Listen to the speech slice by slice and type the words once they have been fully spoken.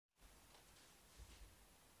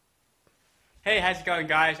Hey, how's it going,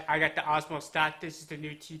 guys? I got the Ozmo stack. This is the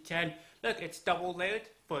new T10. Look, it's double layered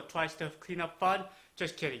for twice the cleanup fun.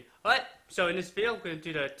 Just kidding. Alright, so in this video, I'm going to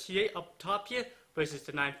do the T8 up top here versus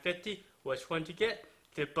the 950. Which one to get?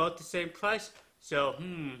 They're both the same price. So,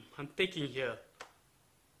 I'm thinking here.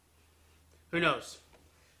 Who knows?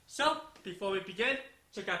 So, before we begin,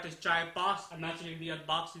 check out this giant box. I'm actually going to be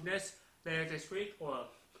unboxing this later this week or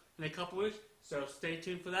in a couple weeks. So, stay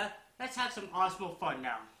tuned for that. Let's have some Ozmo fun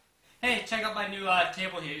now. Hey, check out my new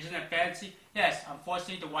table here. Isn't it fancy? Yes,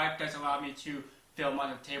 unfortunately the wife doesn't allow me to film on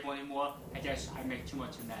the table anymore. I guess I make too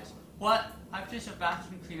much of a mess. What? I'm just a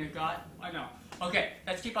vacuum cleaner guy? I know. Okay,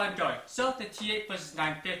 let's keep on going. So the T8 versus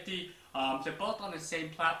 950, they're both on the same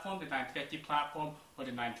platform, the 950 platform or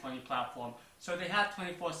the 920 platform. So they have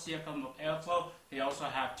 24 CFM of airflow. They also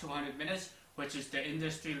have 200 minutes, which is the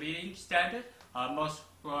industry leading standard. Most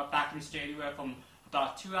vacuums get anywhere from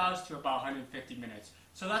about 2 hours to about 150 minutes.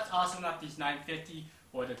 So that's awesome that these 950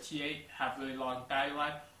 or the T8 have really long battery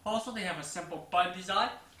life. Also, they have a simple button design.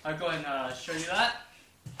 I'll go ahead and show you that.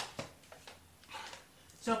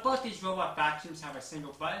 So both these robot vacuums have a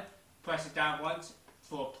single button. Press it down once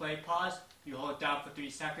for play pause. You hold it down for 3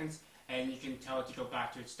 seconds and you can tell it to go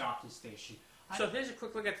back to its docking station. So here's a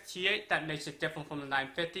quick look at the T8 that makes it different from the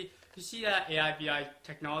 950. You see that AI/VI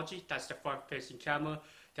technology, that's the front-facing camera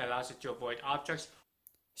that allows it to avoid objects.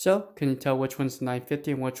 So, can you tell which one's the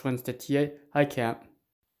 950 and which one's the T8? I can't.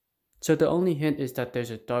 So the only hint is that there's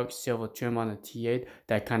a dark silver trim on the T8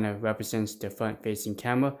 that kind of represents the front-facing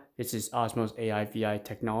camera. This is Ozmo's AI/VI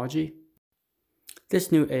technology. This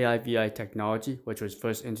new AI/VI technology, which was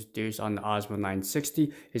first introduced on the Ozmo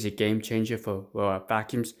 960, is a game changer for robot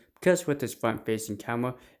vacuums because with this front-facing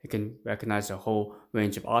camera, it can recognize a whole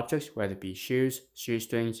range of objects, whether it be shoes,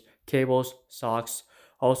 shoestrings, cables, socks,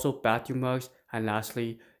 also bathroom rugs, and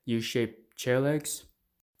lastly, U-shaped chair legs.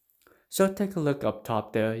 So take a look up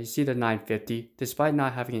top there. You see the 950, despite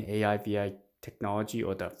not having an AI/VI technology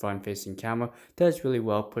or the front-facing camera, does really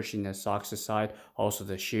well pushing the socks aside, also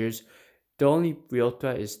the shoes. The only real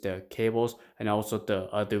threat is the cables and also the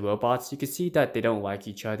other robots. You can see that they don't like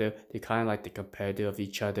each other. They're kind of like the competitor of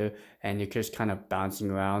each other and they're just kind of bouncing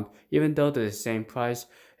around. Even though they're the same price,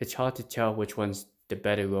 it's hard to tell which one's the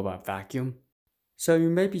better robot vacuum. So you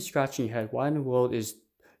may be scratching your head, why in the world is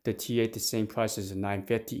the T8 the same price as the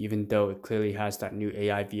 950 even though it clearly has that new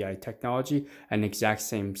AI/VI technology and exact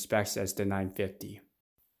same specs as the 950?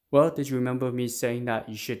 Well, did you remember me saying that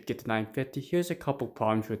you should get the 950? Here's a couple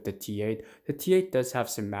problems with the T8. The T8 does have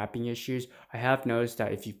some mapping issues. I have noticed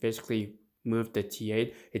that if you physically move the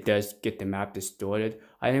T8, it does get the map distorted.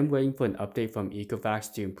 I am waiting for an update from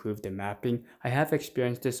Ecovacs to improve the mapping. I have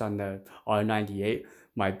experienced this on the R98,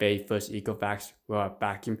 my very first Ecovacs robot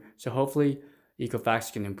vacuum, so hopefully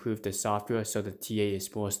Ecovacs can improve the software so the T8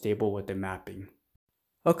 is more stable with the mapping.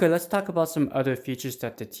 Okay, let's talk about some other features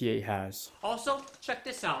that the T8 has. Also, check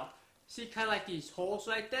this out. See kind of like these holes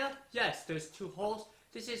right there? Yes, there's 2 holes.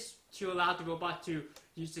 This is to allow the robot to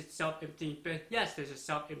use its self-emptying bin. Yes, there's a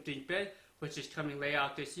self-emptying bin, which is coming later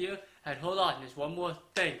out this year. And hold on, there's one more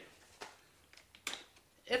thing.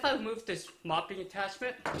 If I remove this mopping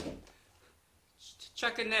attachment,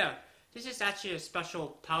 check in there. This is actually a special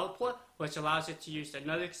power port, which allows it to use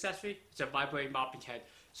another accessory. It's a vibrating mopping head.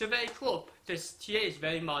 So very cool. This T8 is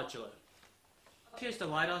very modular. Here's the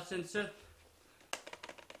LiDAR sensor.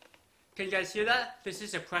 Can you guys hear that? This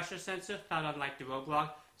is a pressure sensor found on like the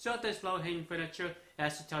roadblock. So if there's low-hanging furniture, it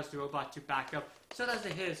actually tells the robot to back up so it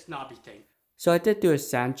doesn't hit a snobby thing. So I did do a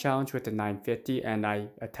sand challenge with the 950 and I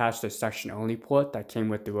attached a section only port that came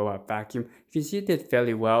with the robot vacuum. You can see it did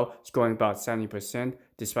fairly well, scoring about 70%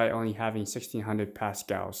 despite only having 1600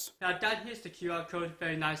 pascals. Now down here's the QR code,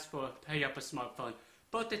 very nice for pairing up a smartphone.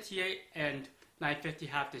 Both the T8 and 950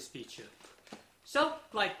 have this feature. So,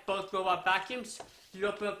 like both robot vacuums, you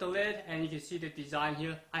open up the lid and you can see the design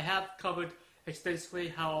here. I have covered extensively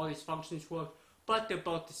how all these functions work, but they're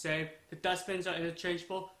both the same. The dustbins are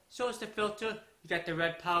interchangeable, so is the filter. You got the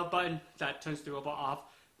red power button that turns the robot off.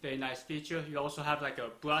 Very nice feature. You also have like a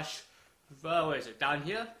brush, where is it, down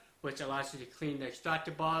here, which allows you to clean the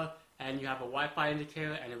extractor bottle, and you have a Wi-Fi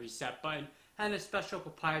indicator and a reset button, and a special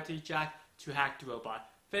proprietary jack to hack the robot.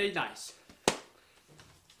 Very nice.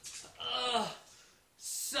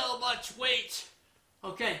 So much weight.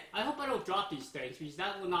 Okay, I hope I don't drop these things because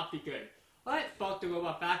that will not be good. Alright, both the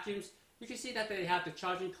robot vacuums. You can see that they have the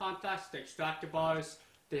charging contacts, the extractor bars,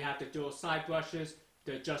 they have the dual side brushes,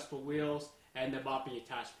 the adjustable wheels, and the mopping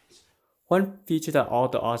attachments. One feature that all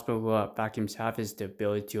the Ozmo robot vacuums have is the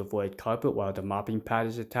ability to avoid carpet while the mopping pad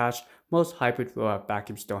is attached. Most hybrid robot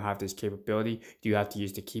vacuums don't have this capability. You have to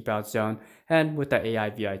use the keep out zone, and with the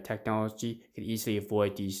AI VI technology, you can easily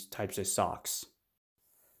avoid these types of socks.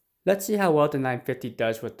 Let's see how well the 950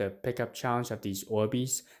 does with the pickup challenge of these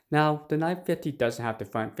Orbeez. Now, the 950 doesn't have the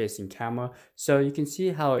front-facing camera, so you can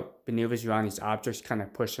see how it maneuvers around these objects, kind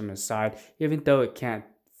of push them aside, even though it can't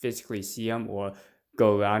physically see them or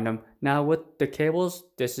go around them. Now, with the cables,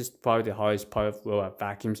 this is probably the hardest part of robot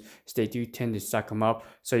vacuums, is they do tend to suck them up,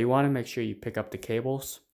 so you want to make sure you pick up the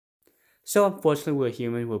cables. So unfortunately, we're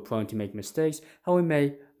human, we're prone to make mistakes, and we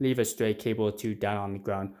may leave a stray cable or two down on the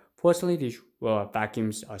ground. Fortunately, these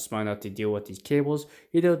vacuums are smart enough to deal with these cables.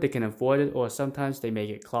 Either they can avoid it or sometimes they may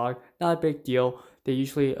get clogged. Not a big deal. They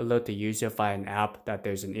usually alert the user via an app that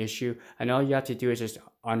there's an issue, and all you have to do is just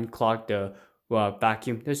unclog the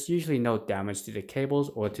vacuum. There's usually no damage to the cables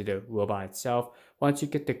or to the robot itself. Once you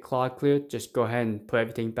get the clog cleared, just go ahead and put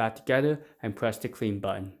everything back together and press the clean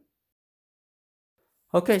button.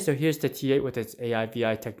 Okay, so here's the T8 with its AI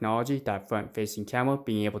VI technology, that front-facing camera,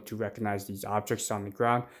 being able to recognize these objects on the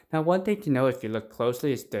ground. Now, one thing to know if you look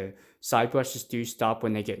closely is the side brushes do stop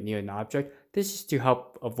when they get near an object. This is to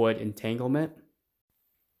help avoid entanglement.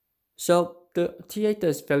 So the T8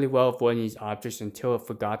 does fairly well avoiding these objects until it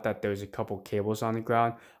forgot that there's a couple cables on the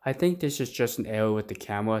ground. I think this is just an error with the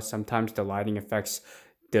camera. Sometimes the lighting affects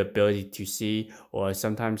the ability to see, or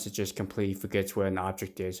sometimes it just completely forgets where an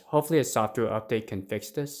object is. Hopefully a software update can fix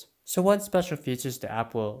this. So one special feature is the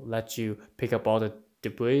app will let you pick up all the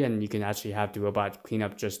debris and you can actually have the robot clean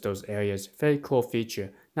up just those areas. Very cool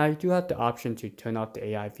feature. Now you do have the option to turn off the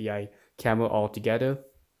AI VI camera altogether.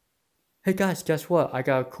 Hey guys, guess what? I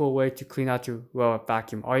got a cool way to clean out your robot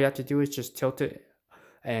vacuum. All you have to do is just tilt it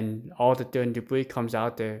and all the dirt and debris comes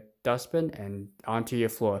out the dustbin and onto your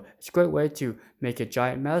floor. It's a great way to make a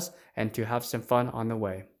giant mess and to have some fun on the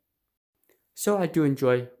way. So I do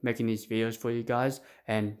enjoy making these videos for you guys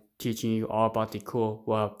and teaching you all about the cool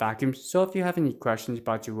robot vacuums. So if you have any questions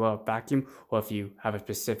about your robot vacuum or if you have a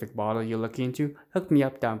specific model you're looking into, look me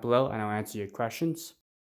up down below and I'll answer your questions.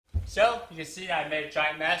 So you can see I made a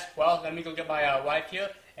giant mess. Well, let me go get my wife here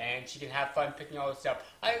and she can have fun picking all this up.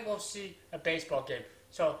 I can go see a baseball game.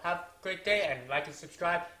 So have a great day and like and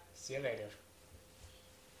subscribe. See you later.